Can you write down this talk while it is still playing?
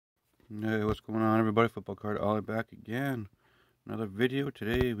Hey, what's going on, everybody? Football Card Ollie back again. Another video.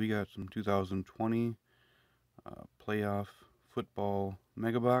 Today we got some 2020 playoff football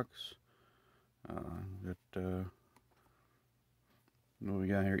mega box. What we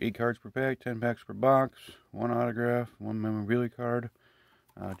got here? 8 cards per pack, 10 packs per box, 1 autograph, 1 memorabilia card.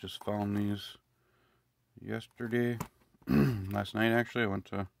 Just found these yesterday, last night actually. I went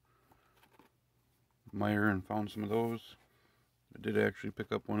to Meyer and found some of those. I did actually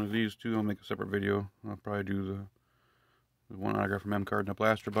pick up one of these too. I'll make a separate video. I'll probably do the 1 autograph from M card in a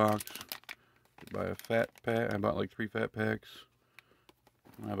blaster box. Did buy a fat pack. I bought like 3 fat packs.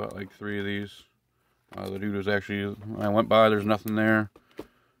 I bought like 3 of these. The dude was actually, when I went by, there's nothing there.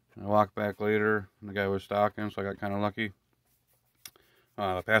 I walked back later, and the guy was stocking, so I got kind of lucky.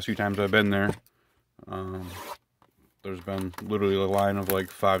 The past few times I've been there, there's been literally a line of like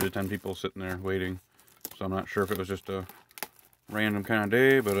 5 to 10 people sitting there waiting. So I'm not sure if it was just a random kind of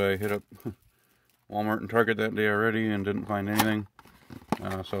day, but I hit up Walmart and Target that day already and didn't find anything.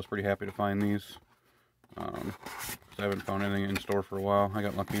 So I was pretty happy to find these. I haven't found anything in store for a while. I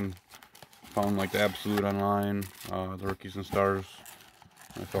got lucky and found like the Absolute online, the Rookies and Stars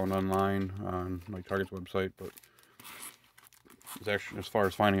I found online on like Target's website, but it's actually, as far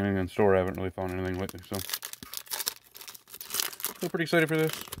as finding anything in store, I haven't really found anything lately, so still pretty excited for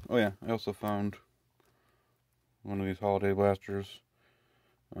this. Oh yeah, I also found one of these holiday blasters.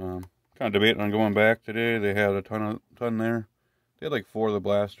 Kind of debating on going back today. They had a ton there. They had like 4 of the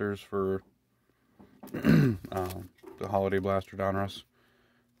blasters for the holiday blaster donruss.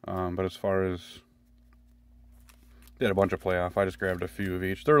 But as far as, they had a bunch of playoff. I just grabbed a few of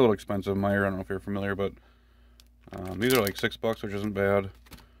each. They're a little expensive, Meyer. I don't know if you're familiar, but these are like $6, which isn't bad.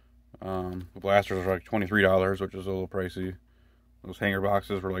 The blasters are like $23, which is a little pricey. Those hanger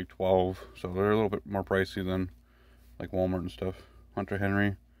boxes were like $12, so they're a little bit more pricey than like Walmart and stuff. Hunter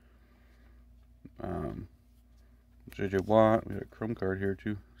Henry, J.J. Watt. We got a Chrome card here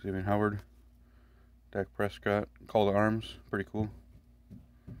too. Xavier Howard, Dak Prescott, Call to Arms, pretty cool.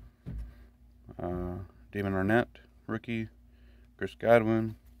 Damon Arnett, rookie. Chris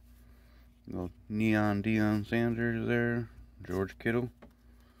Godwin, little neon Deion Sanders there. George Kittle.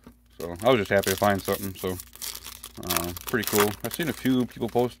 So I was just happy to find something. So pretty cool. I've seen a few people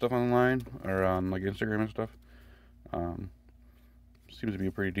post stuff online or on like Instagram and stuff. Seems to be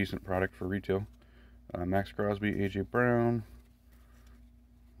a pretty decent product for retail. Max Crosby, AJ Brown.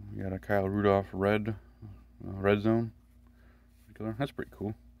 We got a Kyle Rudolph red zone. That's pretty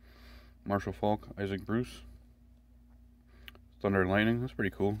cool. Marshall Faulk, Isaac Bruce. Thunder and Lightning. That's pretty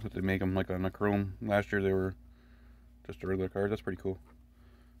cool that they make them like on a chrome. Last year they were just a regular card. That's pretty cool.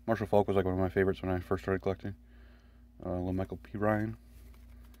 Marshall Faulk was like one of my favorites when I first started collecting. Michael P. Ryan.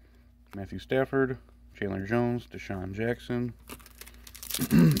 Matthew Stafford. Chandler Jones, Deshaun Jackson.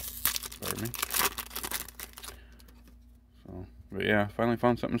 Pardon me. So, but yeah, finally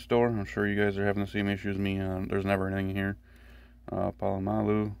found something in store. I'm sure you guys are having the same issues as me. There's never anything here.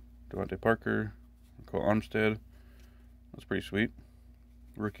 Palomalu, Devontae Parker, Cole Armstead. That's pretty sweet.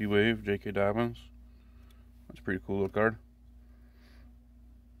 Rookie Wave, J.K. Dobbins. That's a pretty cool little card.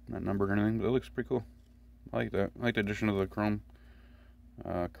 Not numbered or anything, but it looks pretty cool. I like that. I like the addition of the chrome.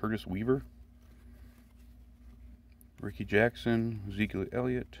 Curtis Weaver. Ricky Jackson, Ezekiel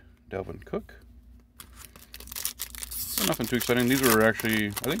Elliott, Dalvin Cook. Nothing too exciting. These were actually,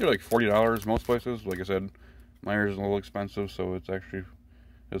 I think they're like $40 most places. Like I said, Myers is a little expensive, so it's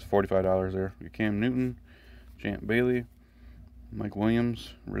 $45 there. Cam Newton, Champ Bailey, Mike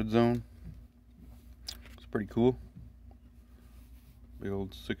Williams, Red Zone. It's pretty cool. Big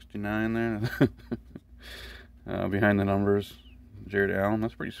old 69 there. Behind the numbers, Jared Allen.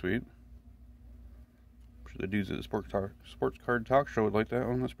 That's pretty sweet. The dudes at the Sports Card Talk Show would like that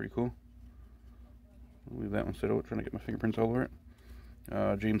one. That's pretty cool. I'll leave that one sit out, trying to get my fingerprints all over it.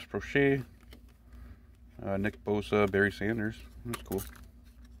 James Prochet, Nick Bosa, Barry Sanders. That's cool.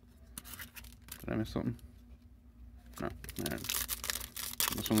 Did I miss something? No. Alright.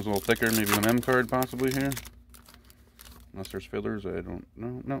 This one's a little thicker. Maybe an M card possibly here. Unless there's fillers, I don't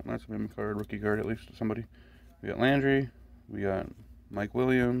know. No, that's an M card, rookie card at least. Somebody. We got Landry. We got Mike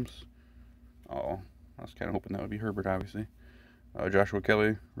Williams. Oh. I was kind of hoping that would be Herbert, obviously. Joshua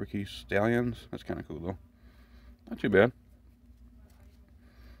Kelly, rookie Stallions. That's kind of cool, though. Not too bad.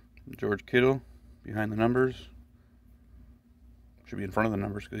 George Kittle, behind the numbers. Should be in front of the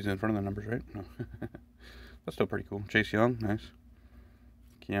numbers, because he's in front of the numbers, right? No. That's still pretty cool. Chase Young, nice.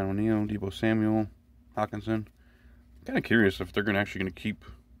 Keanu Neal, Deebo Samuel, Hawkinson. Kind of curious if they're actually going to keep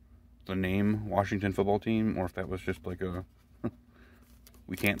the name Washington Football Team, or if that was just like a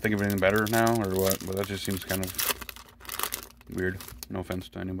we can't think of anything better now, or what, but that just seems kind of weird. No offense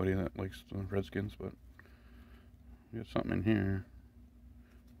to anybody that likes the Redskins, but we got something in here.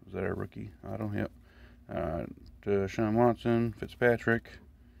 Is that our rookie? Auto? Yep. Deshaun Watson, Fitzpatrick,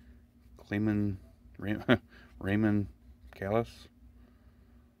 Clayman, Raymond Callis,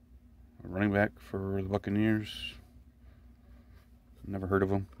 running back for the Buccaneers. Never heard of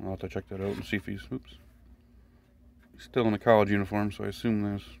him. I'll have to check that out and see if he's, he's still in a college uniform, so I assume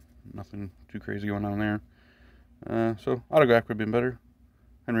there's nothing too crazy going on there. So autograph could have been better.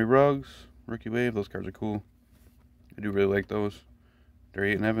 Henry Ruggs, rookie wave, those cards are cool. I do really like those.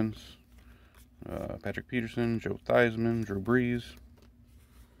 Darian Evans, Patrick Peterson, Joe Theismann, Drew Brees.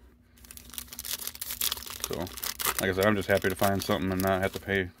 So, like I said, I'm just happy to find something and not have to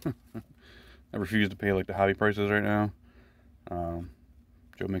pay. I refuse to pay like the hobby prices right now.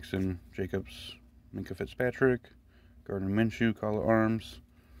 Joe Mixon, Jacobs, Minka Fitzpatrick, Gardner Minshew, Call of Arms,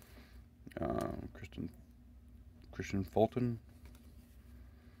 Christian Fulton,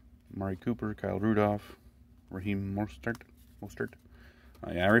 Amari Cooper, Kyle Rudolph, Raheem Mostert.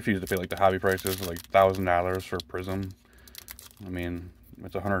 Yeah, I refuse to pay like the hobby prices, like $1,000 for Prism. I mean,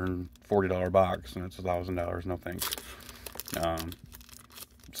 it's a $140 box and it's $1,000. No thanks.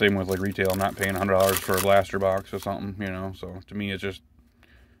 Same with like retail. I'm not paying $100 for a blaster box or something, you know. So to me, it's just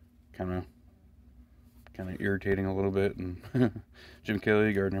kind of irritating a little bit. And Jim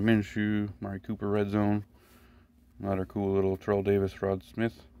Kelly, Gardner Minshew, Amari Cooper, Red Zone. Another cool little Terrell Davis, Rod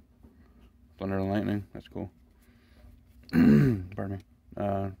Smith, Thunder and Lightning. That's cool. Pardon me.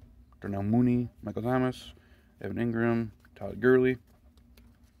 Darnell Mooney, Michael Thomas, Evan Ingram, Todd Gurley.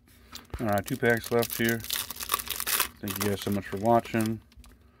 Alright, 2 packs left here. Thank you guys so much for watching.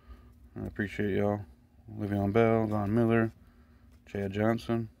 I appreciate y'all. Le'Veon Bell, Von Miller, Chad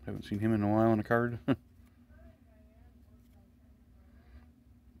Johnson. Haven't seen him in a while on a card.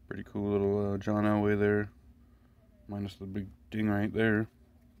 Pretty cool little John Elway there. Minus the big ding right there.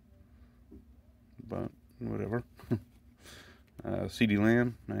 But whatever. C.D.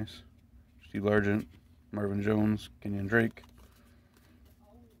 Lamb, nice. Steve Largent, Marvin Jones, Kenyon Drake.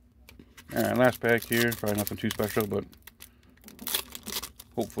 Alright, last pack here. Probably nothing too special, but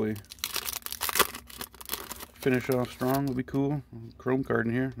hopefully finish off strong would be cool. Chrome card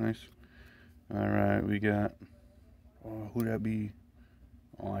in here, nice. Alright, we got, who'd that be?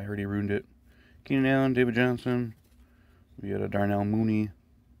 Oh, I already ruined it. Keenan Allen, David Johnson. We got a Darnell Mooney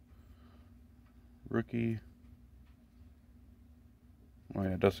rookie. Oh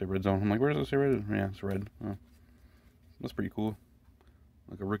yeah, it does say Red Zone. I'm like, where does it say Red? Yeah, it's red. Oh, that's pretty cool.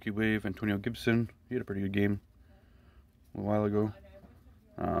 Like a rookie wave. Antonio Gibson. He had a pretty good game a while ago.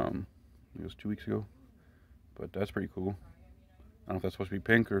 I think it was 2 weeks ago. But that's pretty cool. I don't know if that's supposed to be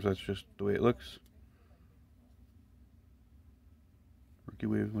pink or if that's just the way it looks. Rookie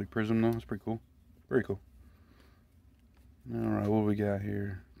wave, like Prism though. That's pretty cool. Very cool. Alright, what we got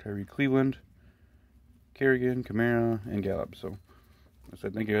here? Tyree Cleveland, Kerrigan, Kamara, and Gallup. So, I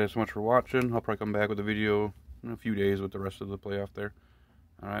said thank you guys so much for watching. I'll probably come back with a video in a few days with the rest of the playoff there.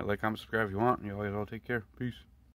 Alright, like, comment, subscribe if you want. You guys all take care. Peace.